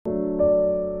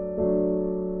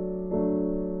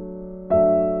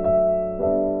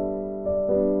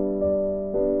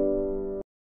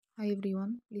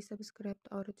please subscribe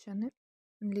to our channel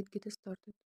and let's get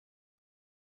started.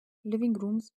 Living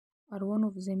rooms are one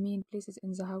of the main places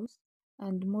in the house,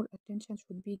 and more attention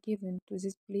should be given to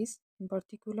this place in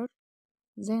particular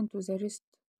than to the rest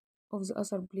of the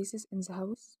other places in the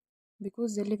house,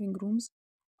 because the living rooms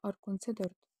are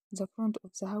considered the front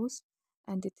of the house,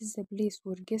 and it is the place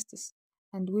where guests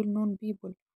and well-known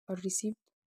people are received.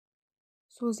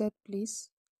 So that place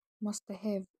must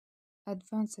have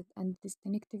advanced and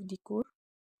distinctive decor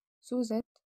so that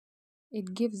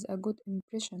it gives a good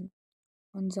impression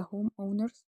on the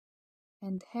homeowners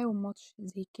and how much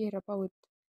they care about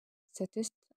the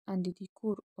taste and the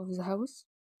decor of the house.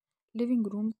 Living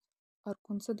rooms are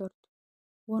considered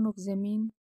one of the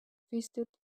main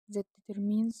facets that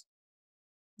determines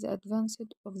the advance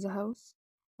of the house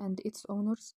and its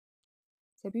owners.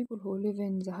 The people who live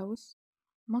in the house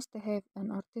must have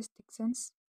an artistic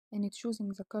sense in choosing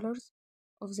the colors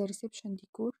of the reception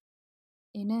decor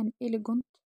in an elegant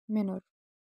manner.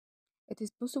 It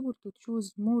is possible to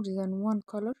choose more than one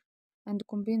color and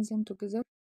combine them together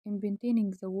in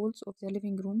painting the walls of the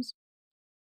living rooms.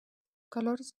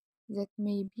 Colors that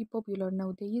may be popular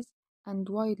nowadays and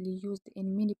widely used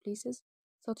in many places,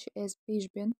 such as beige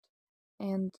paint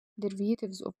and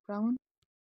derivatives of brown.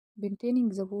 Painting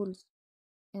the walls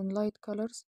in light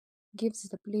colors gives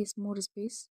the place more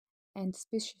space and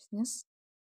spaciousness.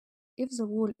 If the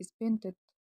wall is painted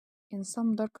in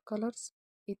some dark colors,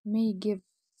 it may give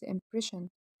the impression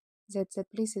that the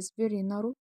place is very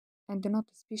narrow and not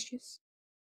spacious.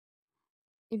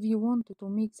 If you want to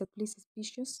make the place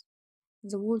spacious,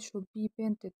 the wall should be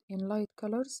painted in light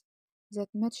colors that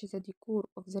match the decor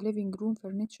of the living room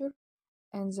furniture,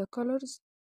 and the colors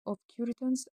of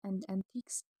curtains and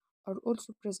antiques are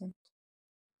also present.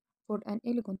 For an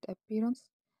elegant appearance,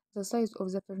 the size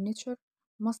of the furniture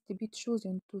must be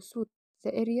chosen to suit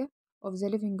the area of the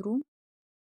living room.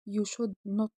 You should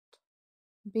not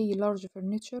buy large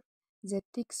furniture that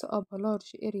takes up a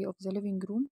large area of the living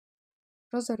room.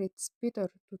 Rather, it's better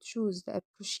to choose the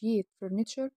appropriate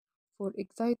furniture for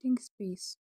exciting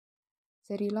space.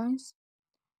 The reliance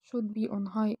should be on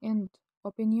high-end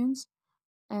opinions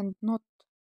and not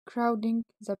crowding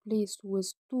the place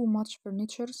with too much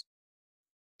furniture.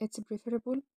 It's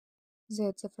preferable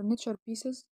that the furniture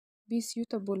pieces be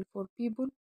suitable for people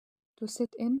to sit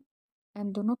in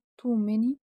and not too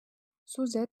many, so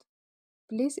that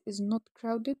place is not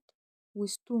crowded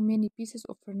with too many pieces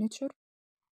of furniture.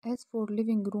 As for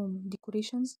living room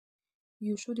decorations,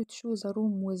 you should choose a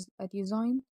room with a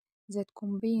design that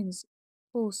combines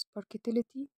both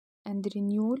practicality and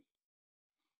renewal.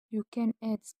 You can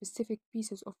add specific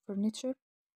pieces of furniture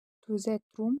to that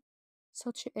room,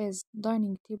 such as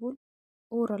dining table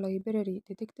or a library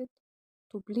dedicated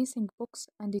to placing books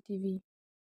and TV.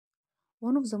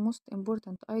 One of the most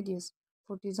important ideas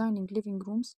for designing living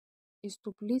rooms is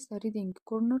to place a reading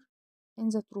corner in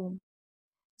that room.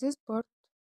 This part,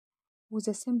 with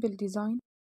a simple design,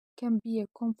 can be a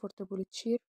comfortable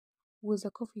chair with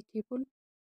a coffee table.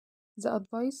 The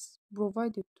advice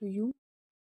provided to you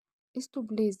is to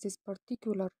place this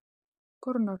particular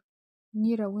corner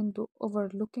near a window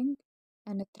overlooking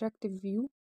an attractive view.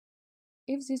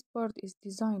 If this part is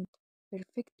designed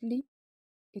perfectly,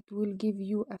 it will give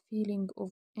you a feeling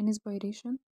of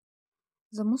inspiration.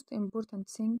 The most important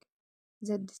thing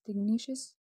that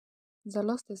distinguishes the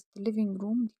latest living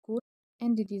room decor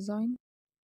and design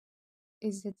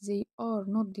is that they are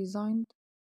not designed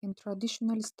in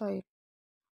traditional style,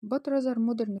 but rather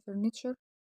modern furniture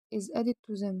is added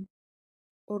to them,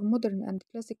 or modern and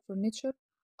classic furniture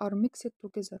are mixed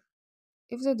together.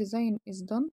 If the design is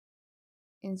done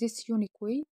in this unique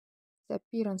way, the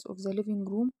appearance of the living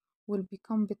room will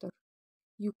become better.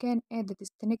 You can add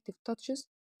distinctive touches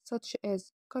such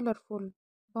as colorful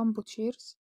bamboo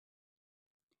chairs.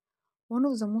 One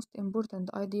of the most important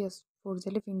ideas for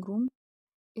the living room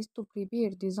is to prepare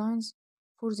designs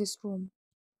for this room.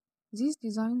 These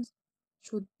designs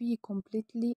should be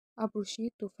completely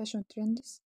appropriate to fashion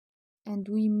trends, and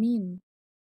we mean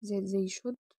that they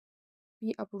should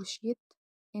be appropriate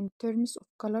in terms of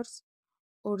colors,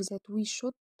 or that we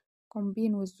should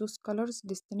combine with those colors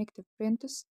distinctive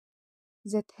prints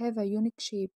that have a unique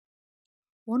shape.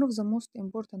 One of the most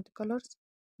important colors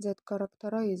that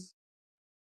characterize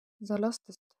the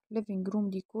latest living room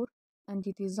decor and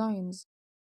designs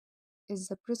is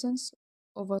the presence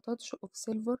of a touch of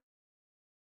silver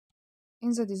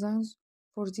in the designs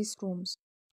for these rooms.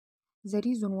 The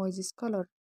reason why this color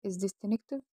is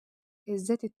distinctive is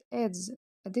that it adds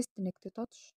a distinct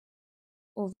touch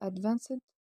of advanced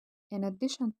in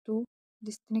addition to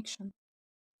distinction.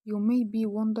 You may be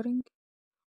wondering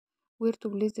where to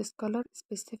place this color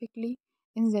specifically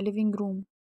in the living room?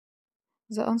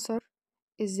 The answer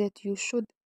is that you should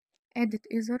add it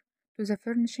either to the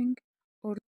furnishing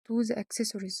or to the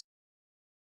accessories.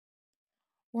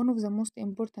 One of the most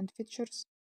important features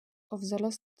of the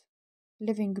last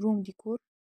living room decor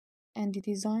and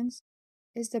designs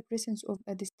is the presence of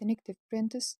a distinctive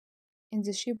printess in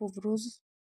the shape of roses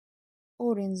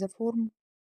or in the form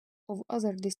of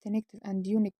other distinctive and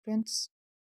unique prints.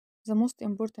 The most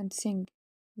important thing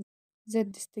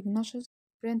that distinguishes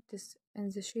prints in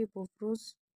the shape of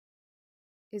rose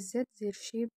is that their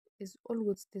shape is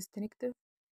always distinctive,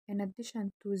 in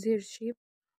addition to their shape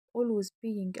always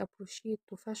being appropriate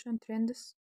to fashion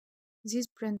trends. These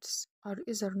prints are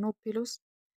either no pillows,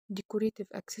 decorative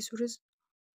accessories,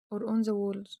 or on the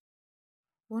walls.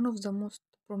 One of the most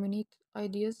prominent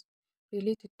ideas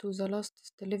related to the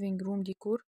latest living room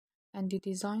decor and the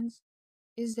designs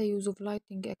is the use of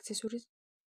lighting accessories.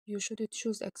 You should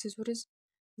choose accessories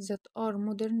that are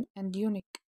modern and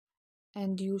unique,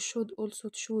 and you should also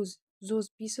choose those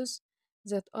pieces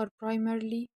that are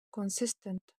primarily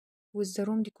consistent with the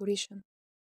room decoration.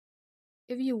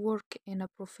 If you work in a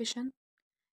profession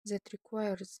that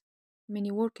requires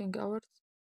many working hours,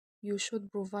 you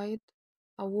should provide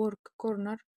a work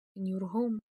corner in your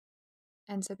home,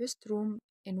 and the best room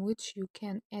in which you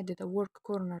can add a work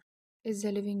corner is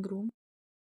the living room.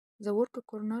 The work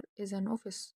corner is an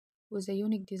office with a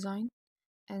unique design,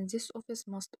 and this office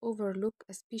must overlook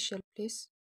a special place.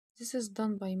 This is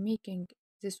done by making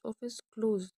this office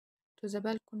close to the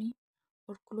balcony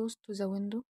or close to the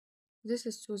window. This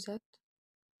is so that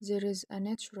there is a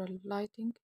natural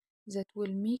lighting that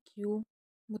will make you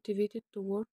motivated to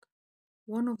work.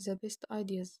 One of the best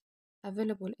ideas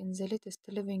available in the latest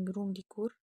living room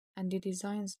decor and the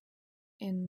designs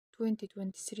in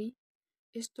 2023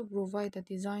 is to provide a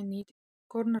designated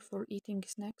corner for eating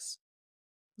snacks.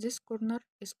 This corner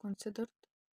is considered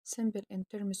simple in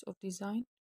terms of design,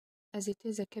 as it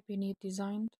is a cabinet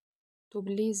designed to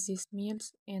place these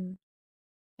meals in,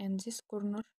 and this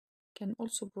corner can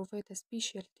also provide a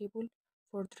special table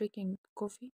for drinking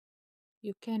coffee.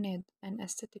 You can add an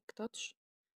aesthetic touch,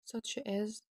 such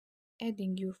as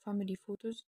adding your family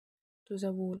photos to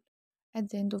the wall. At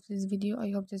the end of this video,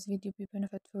 I hope this video be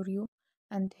benefit for you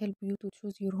and help you to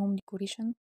choose your home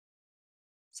decoration.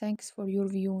 Thanks for your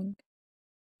viewing.